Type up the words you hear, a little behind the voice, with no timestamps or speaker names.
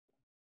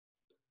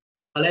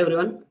Hello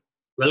everyone,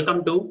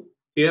 welcome to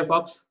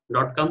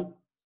qfox.com.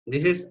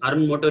 This is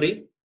Arun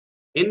Motori.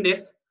 In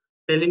this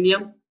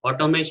Selenium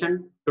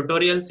automation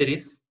tutorial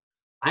series,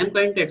 I am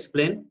going to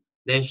explain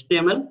the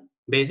HTML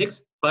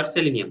basics for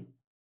Selenium.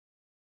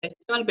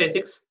 HTML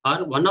basics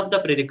are one of the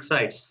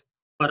prerequisites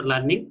for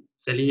learning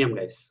Selenium,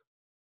 guys.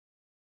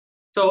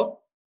 So,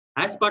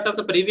 as part of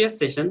the previous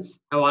sessions,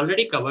 I've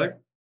already covered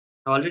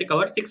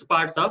 6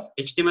 parts of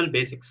HTML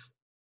basics,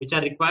 which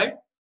are required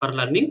for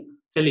learning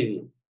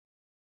Selenium.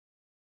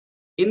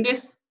 In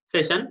this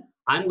session,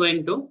 I'm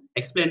going to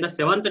explain the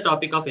 7th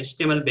topic of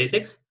HTML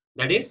basics,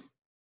 that is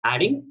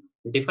adding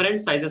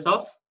different sizes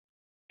of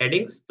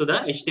headings to the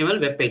HTML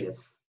web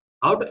pages.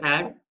 How to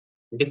add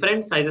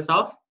different sizes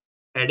of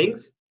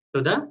headings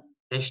to the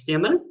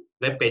HTML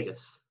web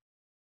pages.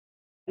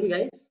 And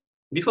guys,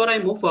 before I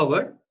move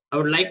forward, I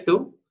would like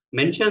to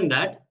mention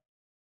that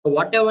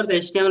whatever the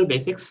HTML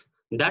basics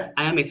that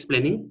I am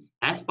explaining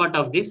as part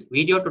of this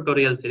video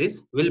tutorial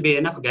series will be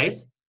enough,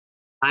 guys,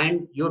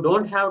 and you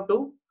don't have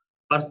to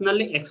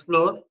personally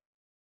explore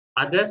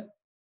other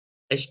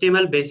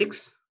HTML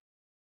basics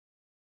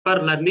for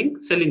learning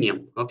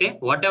Selenium. Okay,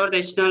 whatever the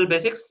HTML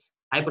basics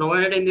I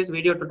provided in this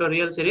video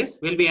tutorial series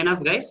will be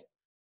enough, guys,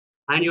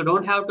 and you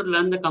don't have to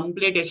learn the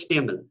complete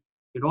HTML.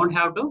 You don't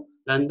have to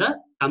learn the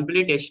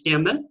complete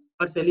HTML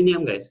for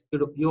Selenium, guys.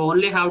 You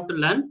only have to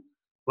learn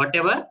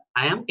whatever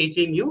I am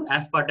teaching you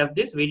as part of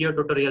this video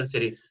tutorial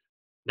series.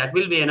 That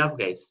will be enough,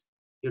 guys.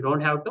 You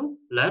don't have to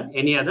learn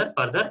any other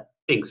further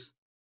things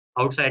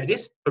outside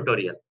this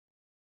tutorial.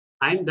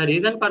 And the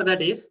reason for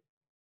that is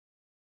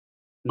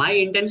my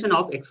intention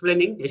of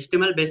explaining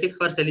HTML basics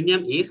for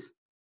Selenium is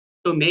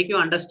to make you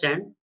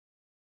understand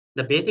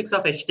the basics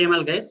of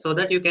HTML, guys, so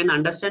that you can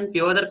understand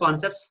few other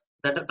concepts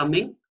that are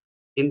coming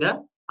in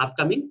the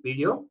upcoming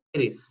video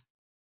series.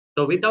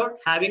 So without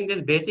having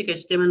this basic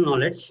HTML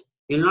knowledge,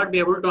 you'll not be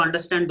able to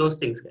understand those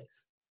things,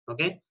 guys.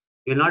 Okay,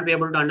 you'll not be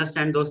able to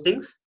understand those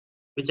things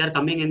which are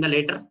coming in the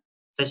later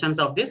sessions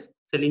of this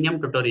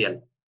Selenium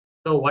tutorial.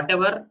 So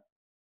whatever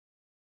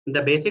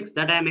the basics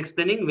that I am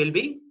explaining will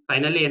be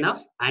finally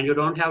enough, and you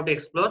don't have to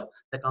explore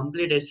the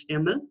complete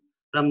HTML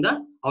from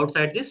the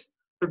outside this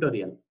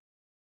tutorial.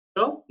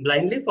 So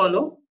blindly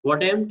follow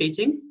what I am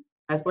teaching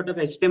as part of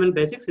HTML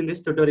basics in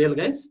this tutorial,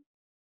 guys,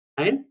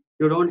 and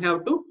you don't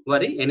have to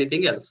worry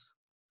anything else.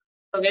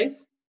 So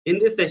guys, in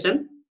this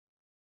session,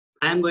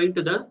 I am going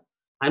to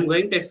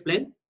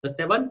explain the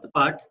 7th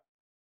part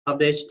of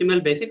the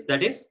HTML basics,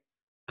 that is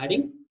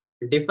adding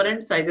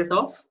different sizes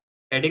of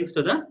headings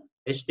to the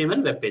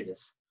HTML web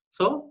pages.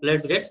 So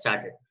let's get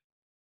started.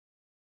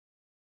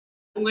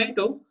 I'm going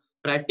to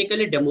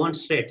practically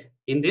demonstrate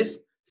in this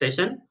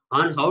session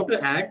on how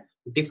to add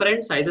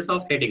different sizes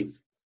of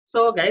headings.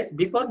 So guys,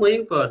 before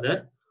moving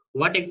further,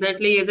 what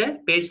exactly is a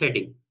page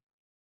heading?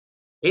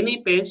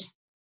 Any page,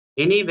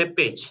 any web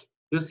page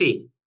you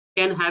see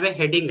can have a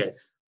heading,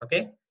 guys.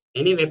 Okay,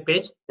 any web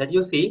page that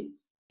you see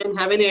can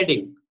have an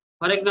heading.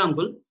 For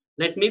example,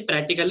 let me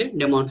practically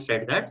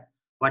demonstrate that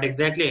what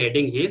exactly a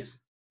heading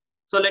is.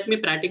 So let me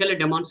practically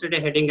demonstrate a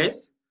heading,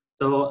 guys.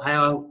 So I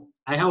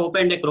have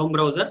opened a Chrome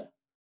browser,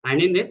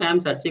 and in this I am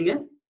searching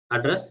a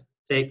address,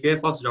 say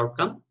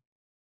qfox.com,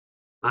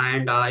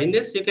 and in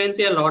this you can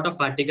see a lot of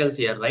articles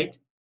here, right?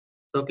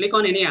 So click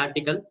on any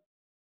article.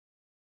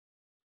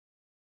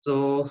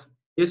 So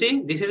you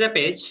see this is a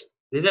page,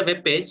 this is a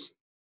web page,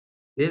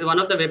 this is one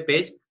of the web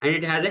page, and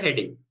it has a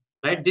heading,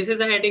 right? This is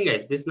a heading,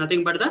 guys. This is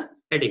nothing but the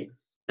heading.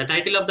 The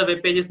title of the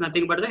web page is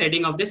nothing but the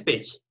heading of this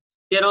page.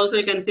 Here also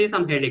you can see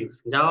some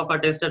headings, Java for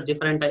tester,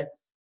 different type.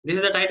 This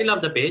is the title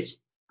of the page,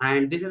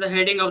 and this is the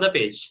heading of the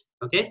page.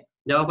 Okay,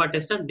 Java for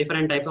tester,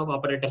 different type of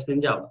operators in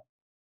Java.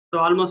 So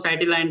almost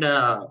title and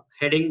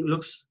heading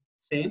looks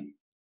same.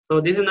 So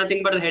this is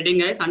nothing but the heading,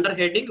 guys. Under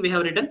heading we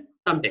have written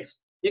some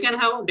text. You can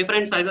have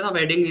different sizes of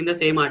heading in the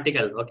same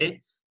article. Okay,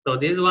 so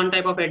this is one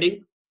type of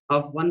heading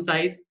of one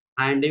size,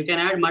 and you can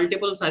add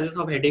multiple sizes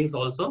of headings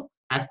also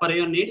as per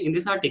your need in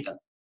this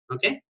article.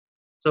 Okay,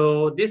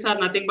 so these are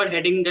nothing but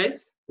heading,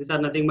 guys. These are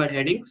nothing but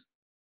headings.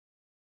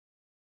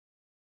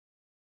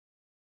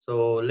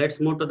 So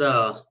let's move to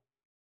the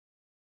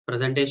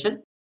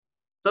presentation.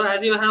 So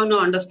as you have now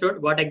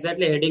understood what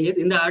exactly heading is,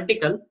 in the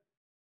article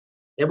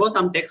above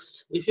some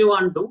text, if you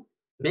want to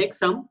make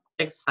some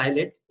text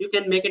highlight, you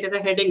can make it as a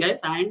heading, guys,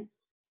 and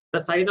the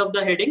size of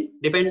the heading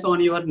depends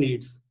on your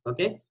needs.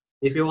 Okay,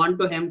 if you want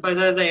to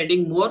emphasize the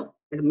heading more,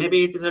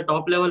 maybe it is a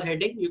top level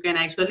heading, you can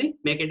actually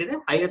make it as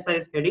a higher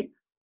size heading.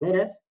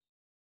 Whereas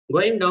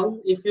going down,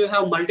 if you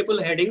have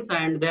multiple headings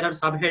and there are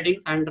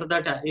subheadings, under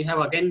that you have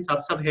again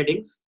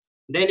subheadings,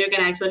 then you can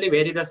actually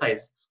vary the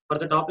size. For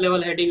the top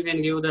level heading, you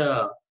can give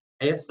the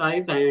highest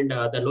size, and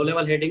the low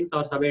level headings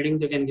or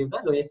subheadings you can give the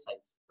lowest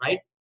size, right?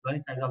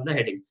 Lowest size of the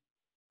headings.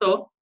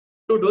 So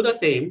to do the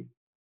same,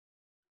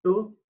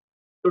 to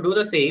do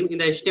the same in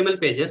the HTML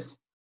pages,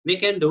 we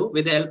can do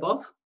with the help of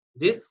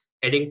this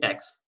heading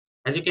tags.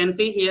 As you can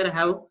see here, I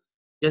have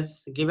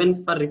just given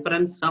for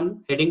reference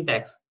some heading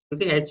tags. You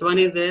see H1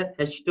 is there,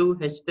 H2,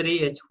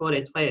 H3,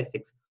 H4, H5,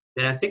 H6.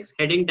 There are 6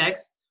 heading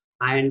tags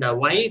And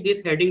why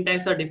these heading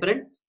tags are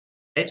different?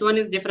 H1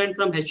 is different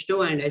from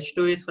H2 and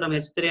H2 is from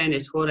H3 and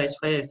H4,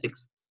 H5,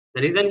 H6.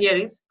 The reason here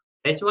is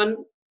H1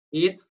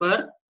 is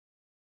for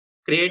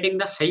creating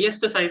the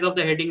highest size of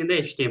the heading in the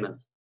HTML.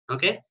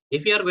 Okay,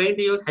 if you are going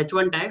to use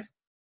H1 tags,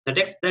 the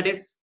text that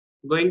is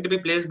going to be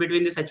placed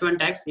between this H1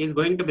 tags is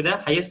going to be the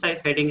highest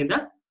size heading in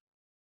the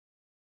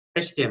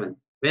HTML.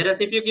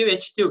 Whereas if you give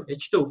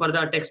H2 for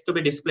the text to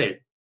be displayed,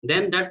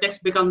 then that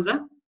text becomes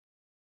the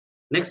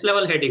next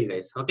level heading,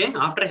 guys. Okay,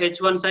 after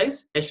H1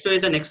 size, H2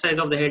 is the next size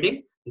of the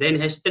heading, then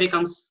H3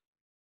 comes,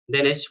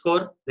 then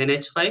H4, then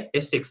H5,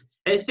 H6.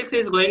 H6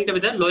 is going to be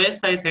the lowest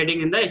size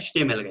heading in the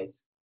HTML,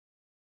 guys.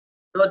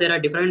 So there are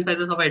different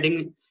sizes of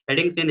headings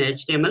in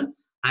HTML,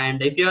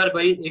 and if you are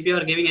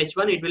giving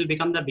H1, it will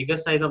become the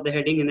biggest size of the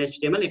heading in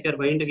HTML. If you are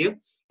going to give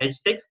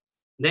H6,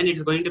 then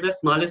it's going to be the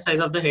smallest size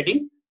of the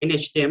heading in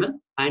HTML,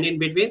 and in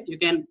between you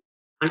can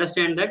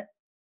understand that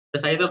the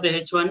size of the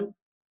H1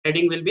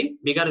 heading will be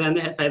bigger than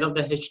the size of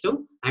the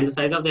H2, and the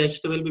size of the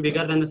H2 will be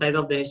bigger than the size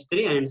of the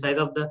H3, and size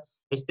of the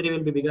H3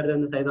 will be bigger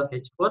than the size of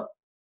H4,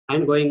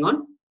 and going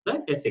on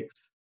the H6.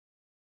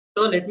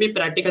 So let me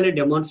practically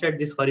demonstrate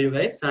this for you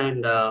guys,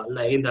 and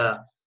in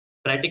the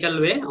practical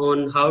way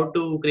on how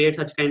to create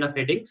such kind of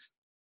headings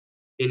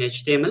in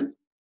HTML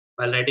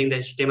while writing the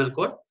HTML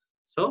code.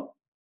 So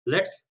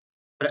let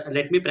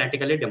me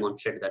practically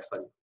demonstrate that for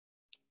you.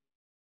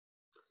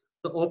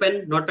 So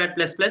open Notepad++.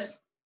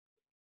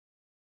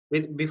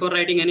 Before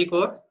writing any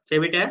code,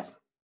 save it as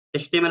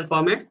HTML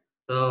format.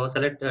 So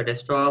select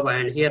desktop,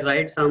 and here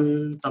write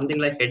something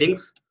like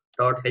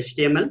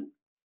headings.html.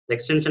 The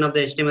extension of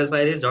the HTML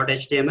file is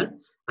 .html,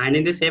 and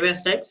in the save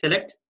as type,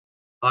 select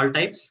all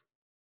types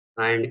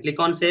and click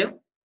on save.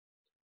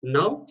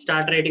 Now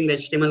start writing the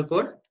HTML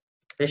code.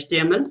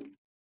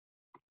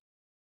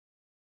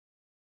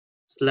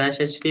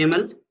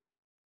 HTML/HTML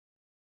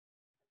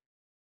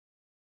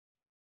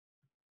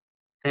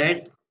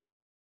head/head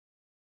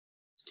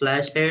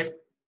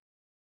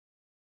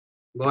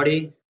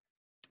body/body.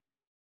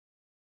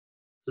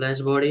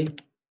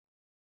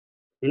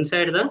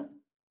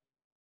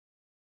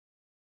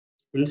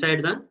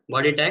 Inside the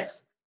body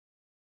tags,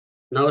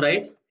 now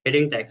write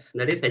heading tags,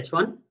 that is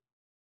H1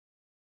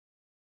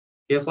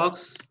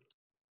 Firefox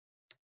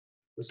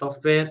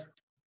software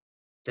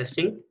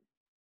testing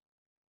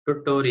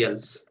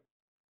tutorials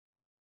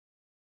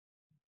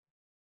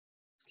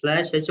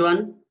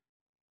 /H1.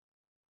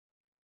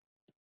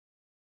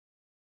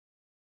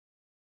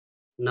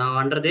 Now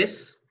under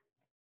this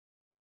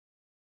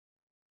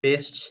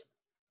paste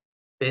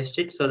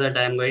it, so that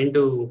I am going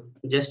to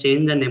just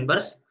change the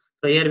numbers.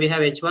 So here we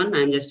have H1,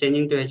 I am just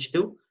changing to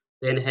H2,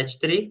 then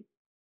H3,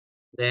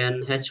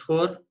 then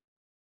H4,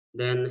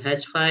 then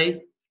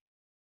H5,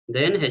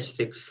 then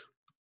H6.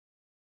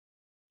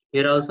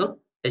 Here also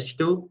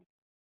H2,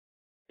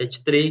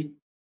 H3,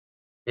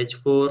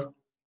 H4,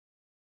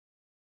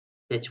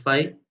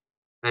 H5,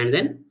 and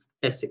then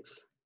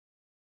H6.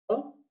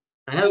 So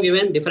I have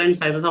given different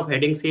sizes of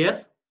headings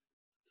here.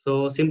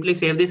 So simply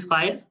save this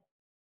file,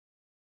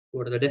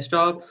 go to the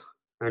desktop,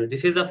 and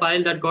this is the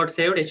file that got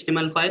saved,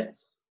 HTML file.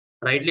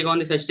 Right click on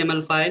this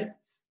HTML file,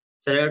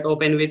 select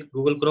open with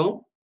Google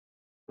Chrome,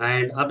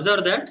 and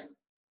observe that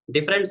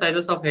different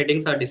sizes of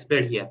headings are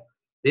displayed here.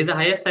 This is the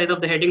highest size of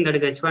the heading, that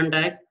is H1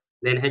 tag,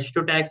 then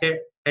H2 tag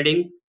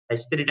heading,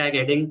 H3 tag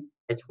heading,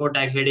 H4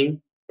 tag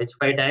heading,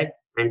 H5 tag,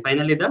 and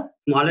finally the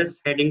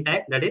smallest heading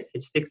tag, that is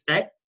H6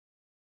 tag.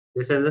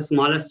 This is the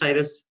smallest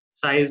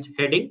sized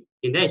heading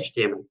in the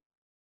HTML.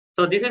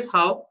 So this is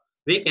how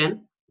we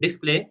can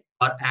display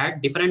or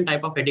add different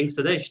type of headings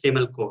to the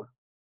HTML code.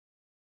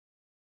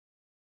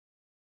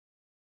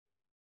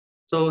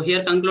 So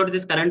here concludes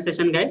this current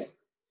session, guys.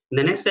 In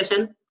the next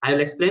session, I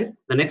will explain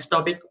the next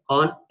topic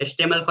on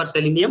HTML for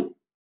Selenium.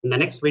 In the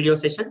next video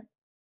session,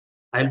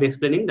 I will be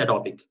explaining the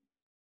topic.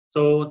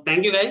 So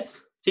thank you,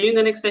 guys. See you in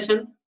the next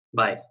session.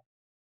 Bye.